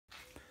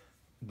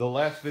The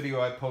last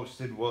video I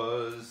posted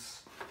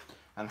was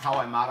on how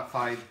I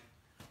modified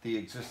the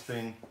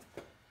existing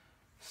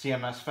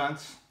CMS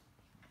fence.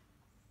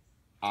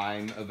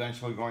 I'm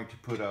eventually going to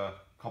put a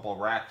couple of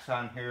racks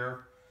on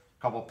here,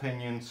 a couple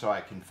pinions so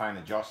I can fine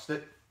adjust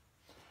it.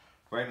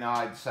 Right now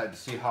I decided to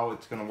see how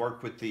it's going to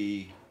work with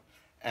the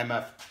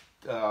CMS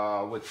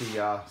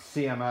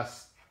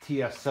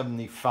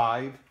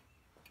TS-75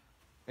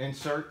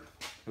 insert.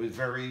 It was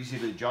very easy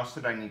to adjust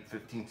it. I need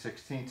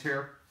 15/16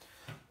 here.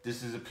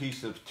 This is a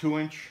piece of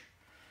 2"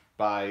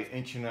 by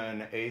 1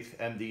 1/8"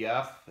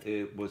 MDF.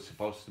 It was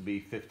supposed to be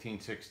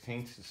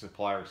 15/16. The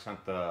supplier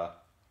sent the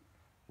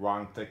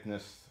wrong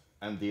thickness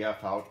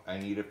MDF out. I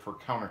need it for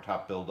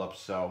countertop buildup,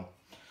 so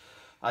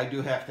I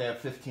do have to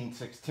have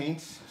 15/16.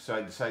 So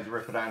I decided to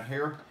rip it on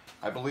here.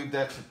 I believe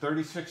that's a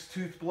 36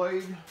 tooth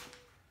blade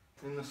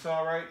in the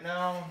saw right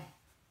now.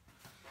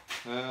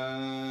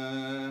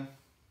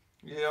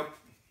 Yep.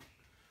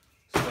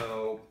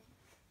 So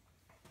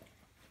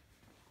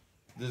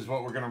this is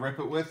what we're going to rip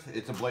it with.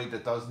 It's a blade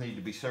that does need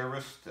to be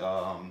serviced.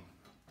 I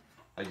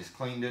just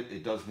cleaned it.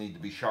 It does need to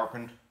be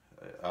sharpened.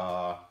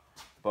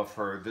 But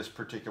for this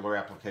particular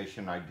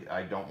application,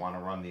 I don't want to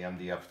run the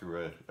MDF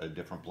through a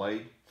different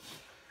blade.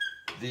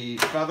 The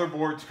feather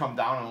boards come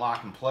down and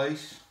lock in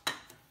place.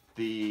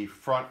 The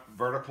front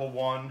vertical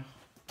one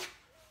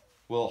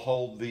will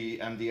hold the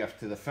MDF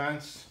to the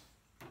fence.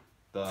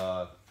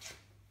 The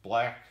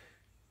black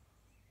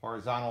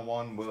horizontal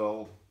one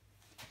will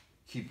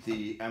keep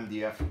the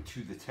MDF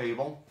to the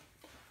table.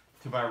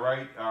 To my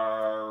right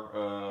are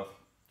a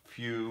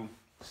few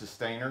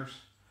sustainers.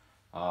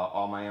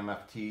 All my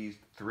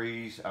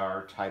MFT3s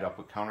are tied up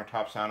with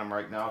countertops on them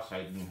right now, so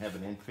I didn't have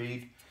an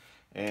in-feed.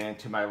 And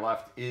to my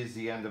left is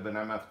the end of an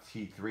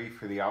MFT3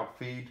 for the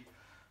outfeed.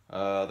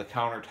 The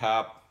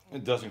countertop,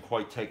 it doesn't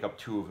quite take up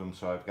 2 of them,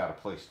 so I've got a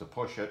place to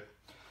push it.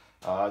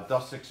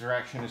 Dust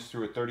extraction is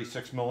through a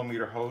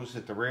 36mm hose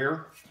at the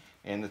rear,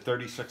 and the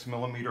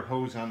 36mm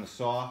hose on the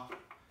saw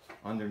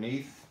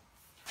underneath.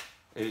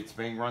 It's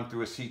being run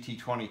through a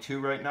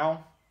CT22 right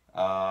now.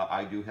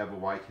 I do have a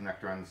Y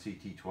connector on the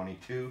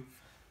CT22,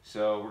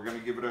 so we're going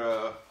to give it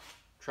a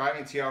try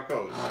and see how it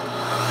goes.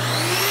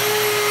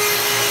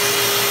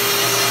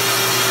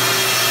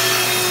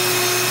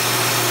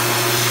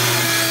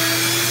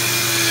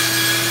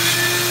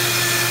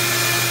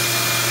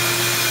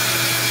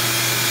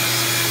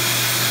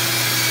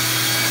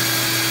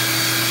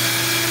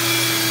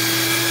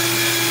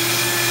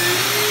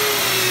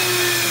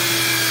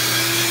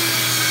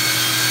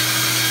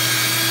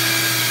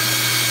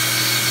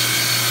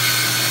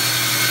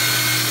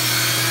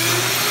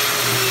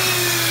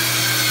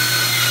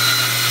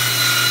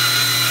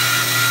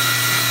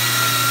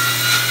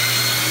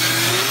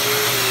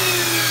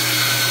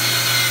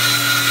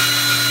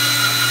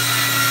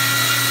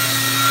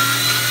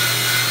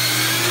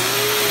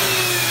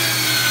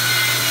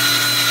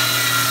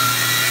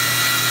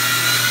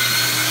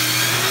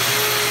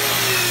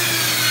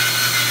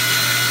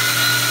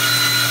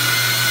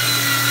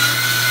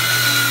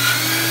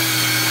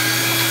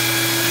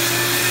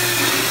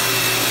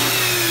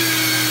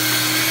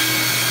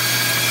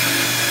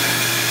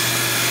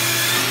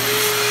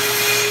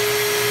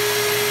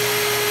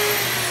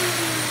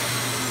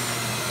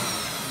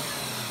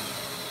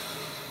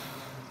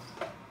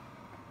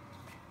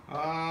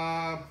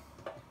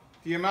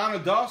 The amount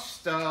of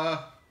dust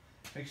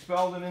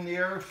expelled in the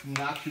air is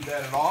not too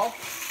bad at all.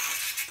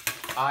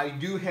 I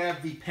do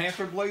have the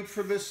Panther blade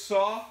for this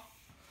saw,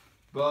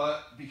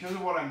 but because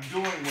of what I'm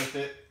doing with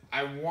it,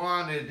 I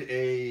wanted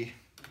a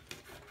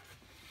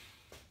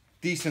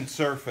decent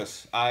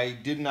surface. I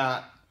did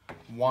not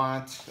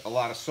want a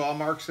lot of saw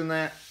marks in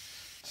that,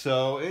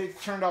 so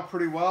it turned out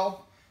pretty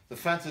well. The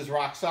fence is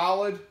rock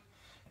solid.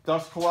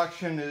 Dust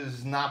collection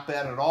is not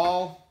bad at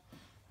all.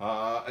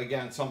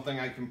 Again, something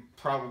I can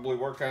probably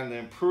work on to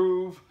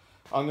improve.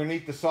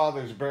 Underneath the saw,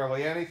 there's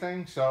barely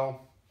anything, so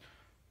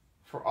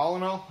for all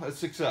in all, a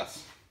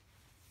success.